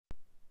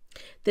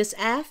This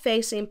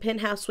aft-facing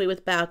penthouse suite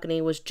with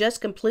balcony was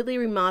just completely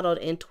remodeled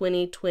in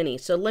 2020,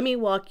 so let me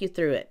walk you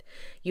through it.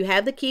 You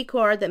have the key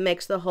card that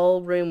makes the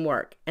whole room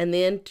work, and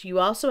then you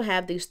also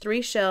have these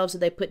 3 shelves that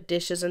they put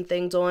dishes and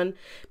things on.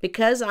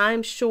 Because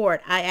I'm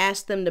short, I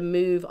asked them to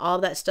move all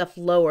that stuff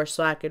lower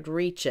so I could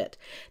reach it.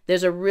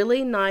 There's a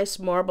really nice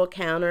marble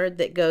counter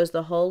that goes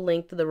the whole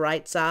length of the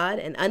right side,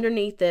 and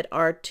underneath it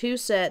are 2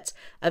 sets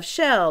of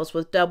shelves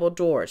with double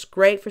drawers,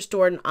 great for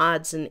storing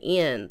odds and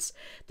ends.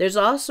 There's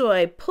also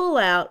a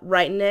pull-out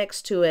right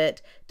next to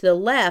it to the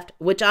left,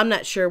 which I'm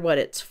not sure what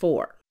it's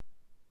for.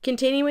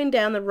 Continuing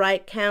down the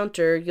right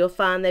counter, you'll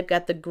find they've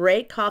got the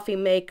great coffee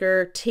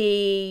maker,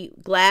 tea,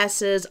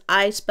 glasses,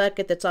 ice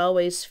bucket that's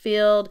always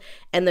filled,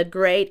 and the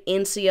great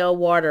NCL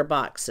water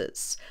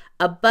boxes.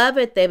 Above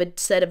it, they have a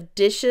set of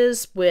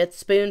dishes with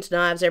spoons,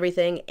 knives,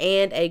 everything,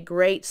 and a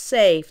great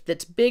safe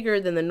that's bigger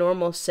than the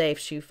normal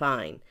safes you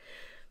find.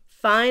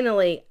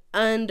 Finally,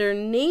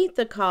 underneath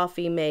the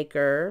coffee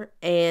maker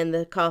and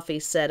the coffee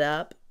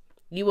setup,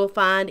 you will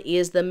find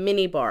is the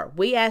mini bar.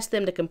 We asked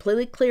them to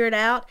completely clear it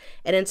out,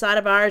 and inside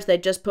of ours, they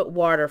just put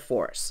water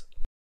for us.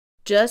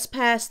 Just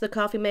past the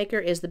coffee maker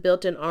is the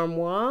built-in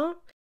armoire.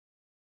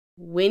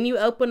 When you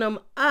open them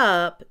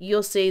up,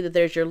 you'll see that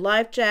there's your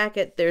life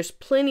jacket. There's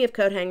plenty of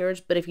coat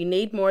hangers, but if you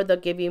need more, they'll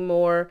give you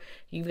more.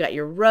 You've got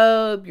your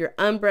robe, your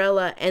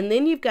umbrella, and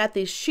then you've got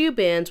these shoe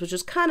bins, which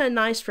is kind of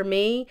nice for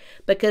me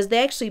because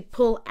they actually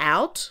pull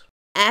out.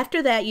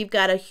 After that, you've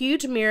got a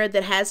huge mirror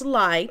that has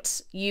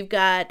lights. You've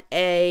got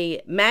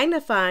a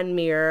magnifying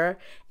mirror,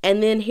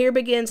 and then here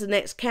begins the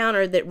next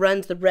counter that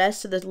runs the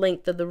rest of the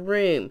length of the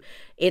room.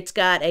 It's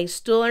got a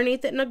stool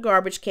underneath it and a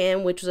garbage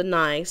can, which was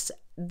nice.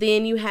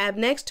 Then you have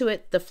next to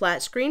it the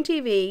flat screen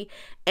TV,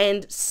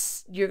 and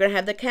you're going to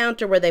have the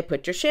counter where they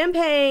put your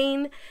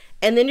champagne,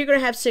 and then you're going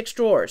to have 6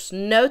 drawers.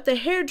 Note the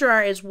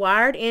hairdryer is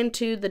wired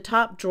into the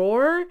top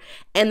drawer,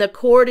 and the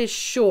cord is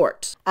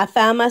short. I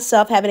found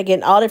myself having to get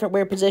in all different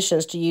weird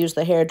positions to use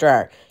the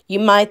hairdryer. You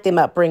might think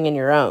about bringing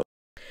your own.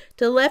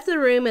 To the left of the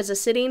room is a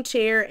sitting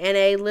chair and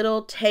a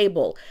little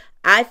table.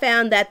 I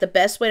found that the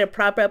best way to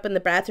prop open the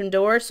bathroom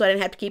door so I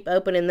didn't have to keep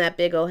opening that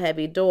big old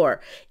heavy door.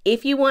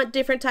 If you want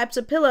different types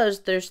of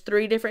pillows, there's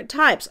 3 different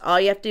types. All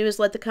you have to do is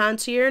let the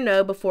concierge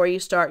know before you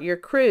start your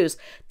cruise.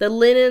 The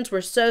linens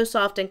were so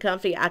soft and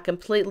comfy, I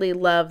completely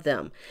love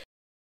them.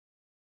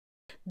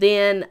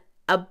 Then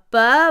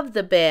above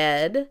the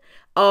bed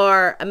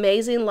are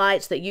amazing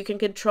lights that you can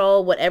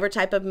control whatever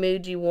type of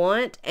mood you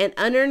want, and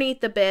underneath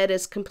the bed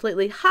is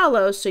completely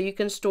hollow so you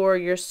can store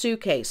your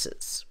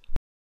suitcases.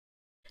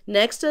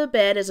 Next to the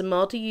bed is a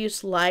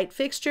multi-use light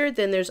fixture.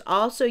 Then there's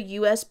also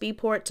USB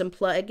ports and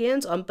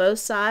plug-ins on both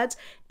sides,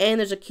 and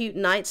there's a cute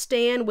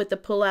nightstand with a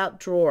pull-out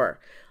drawer.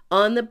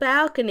 On the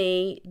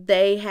balcony,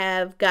 they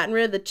have gotten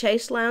rid of the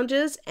chase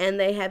lounges, and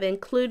they have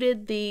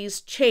included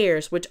these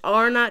chairs, which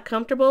are not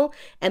comfortable,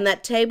 and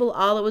that table,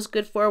 all it was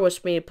good for was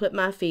for me to put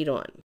my feet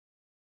on.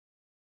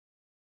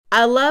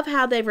 I love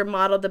how they've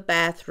remodeled the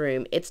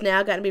bathroom. It's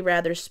now gotten to be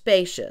rather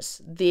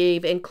spacious.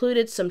 They've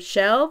included some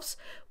shelves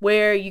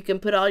where you can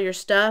put all your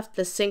stuff.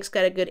 The sink's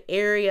got a good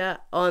area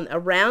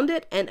around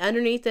it, and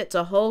underneath it's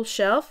a whole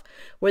shelf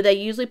where they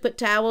usually put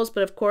towels,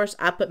 but of course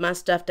I put my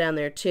stuff down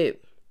there too.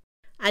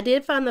 I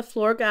did find the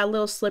floor got a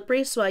little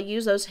slippery, so I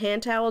use those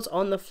hand towels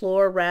on the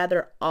floor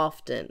rather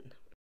often.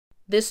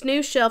 This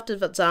new shelf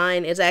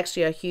design is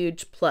actually a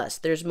huge plus.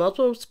 There's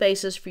multiple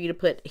spaces for you to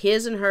put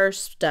his and her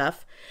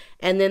stuff,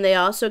 and then they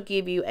also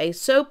give you a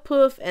soap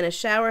poof and a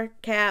shower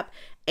cap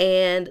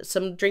and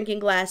some drinking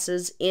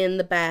glasses in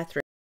the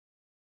bathroom.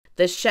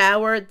 The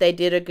shower, they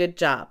did a good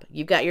job.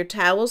 You've got your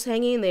towels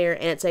hanging there,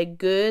 and it's a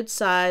good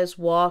size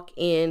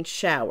walk-in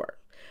shower.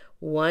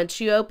 Once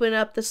you open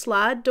up the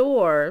slide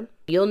door,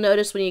 you'll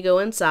notice when you go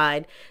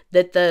inside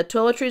that the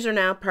toiletries are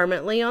now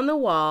permanently on the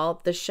wall.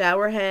 The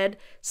shower head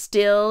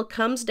still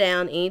comes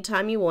down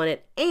anytime you want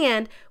it.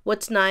 And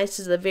what's nice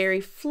is the very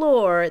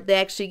floor, they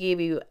actually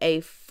give you a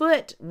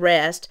foot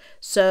rest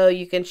so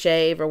you can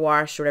shave or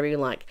wash or whatever you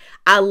like.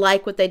 I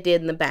like what they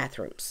did in the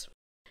bathrooms.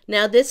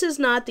 Now, this is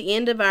not the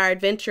end of our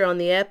adventure on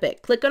the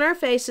Epic. Click on our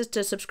faces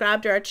to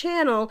subscribe to our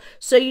channel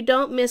so you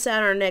don't miss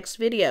out on our next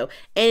video.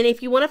 And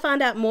if you want to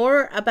find out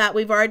more about what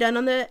we've already done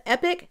on the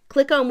Epic,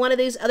 click on one of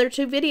these other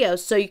 2 videos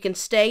so you can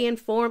stay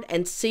informed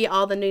and see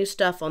all the new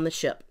stuff on the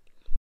ship.